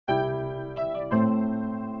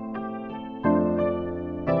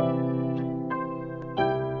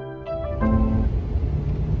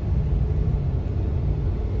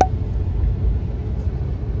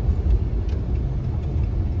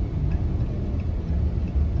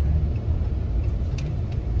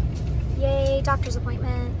many doctor's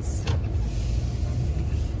appointments.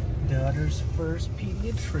 Daughter's first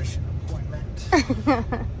pediatrician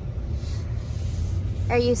appointment.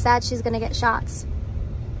 Are you sad she's gonna get shots?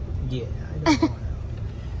 Yeah, I don't want to.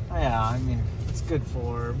 Yeah, I mean, it's good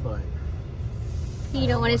for her, but... You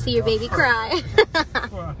don't want to see your baby cry.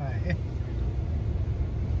 Right.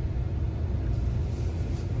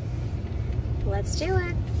 Let's do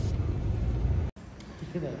it.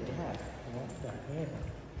 Look at that cat. What the heck?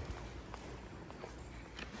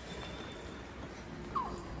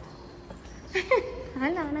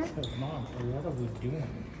 Hi, Lana. Mom, what are we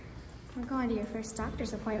doing? We're going to your first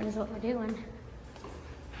doctor's appointment is what we're doing.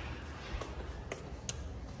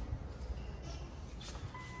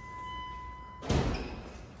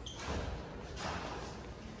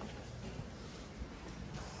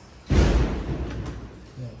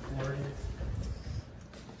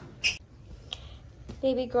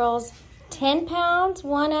 Baby girl's 10 pounds,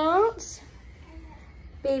 1 ounce.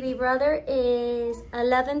 Baby brother is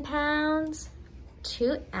 11 pounds,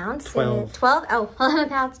 2 ounces. 12. 12, oh, 11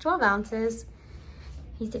 pounds, 12 ounces.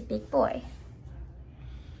 He's a big boy.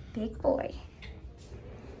 Big boy.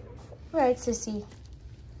 Right, Sissy?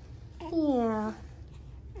 Yeah.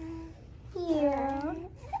 Yeah.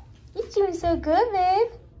 You're doing so good,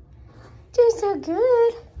 babe. Doing so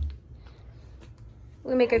good.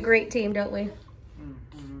 We make a great team, don't we?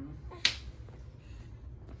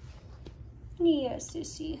 Yes,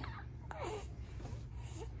 Sissy.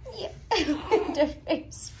 Yeah. The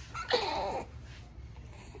face. The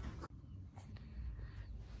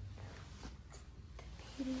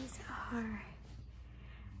babies are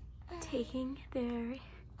taking their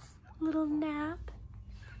little nap.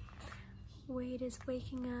 Wade is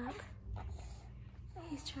waking up.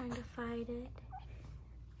 He's trying to fight it.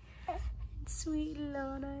 And sweet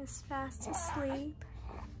Lona is fast asleep.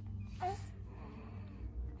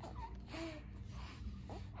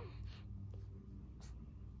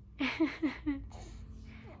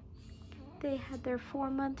 They had their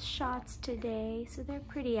 4-month shots today, so they're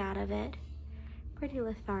pretty out of it. Pretty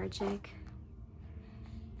lethargic.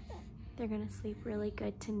 They're gonna sleep really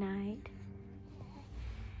good tonight.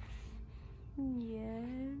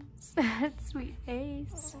 Yes, that sweet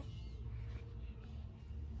face.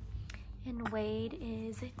 And Wade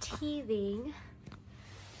is teething,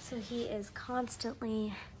 so he is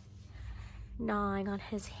constantly gnawing on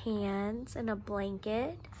his hands in a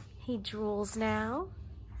blanket. He drools now.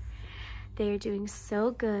 They're doing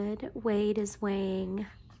so good. Wade is weighing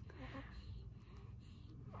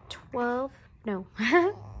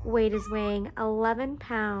 11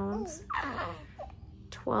 pounds,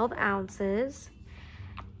 12 ounces.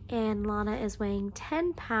 And Lana is weighing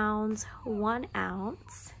 10 pounds, 1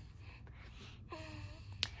 ounce.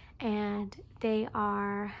 And they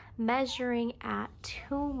are measuring at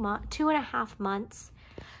 2.5 months,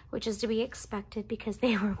 which is to be expected because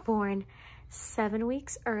they were born 7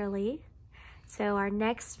 weeks early. So our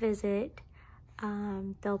next visit,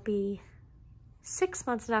 they'll be 6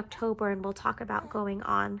 months in October, and we'll talk about going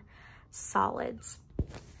on solids.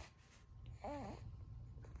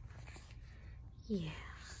 Yeah.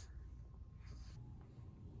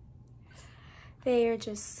 They are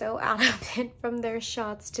just so out of it from their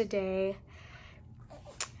shots today.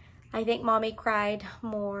 I think Mommy cried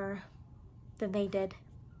more than they did.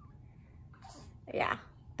 Yeah,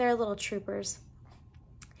 they're little troopers.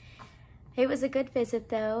 It was a good visit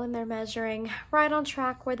though, and they're measuring right on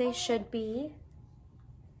track where they should be.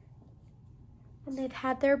 And they've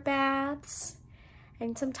had their baths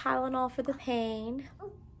and some Tylenol for the pain.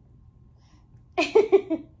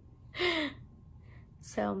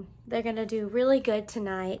 So they're gonna do really good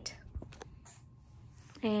tonight.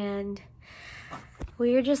 And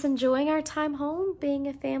we are just enjoying our time home, being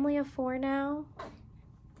a family of 4 now.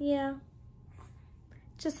 Yeah,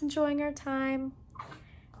 just enjoying our time,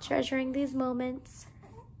 treasuring these moments.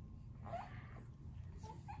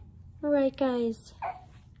 Right, guys,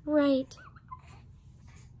 right.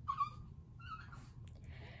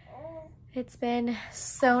 It's been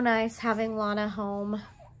so nice having Lana home.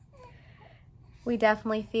 We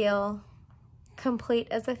definitely feel complete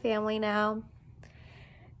as a family now.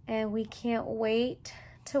 And we can't wait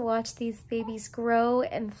to watch these babies grow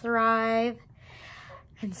and thrive.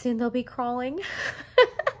 And soon they'll be crawling.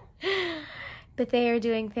 But they are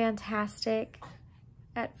doing fantastic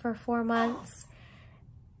for 4 months.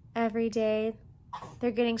 Every day, they're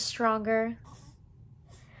getting stronger.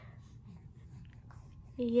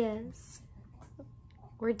 Yes.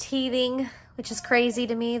 We're teething, which is crazy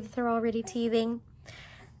to me that they're already teething.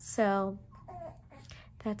 So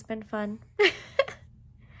that's been fun.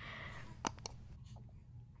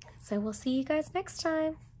 So we'll see you guys next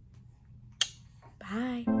time.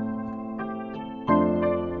 Bye.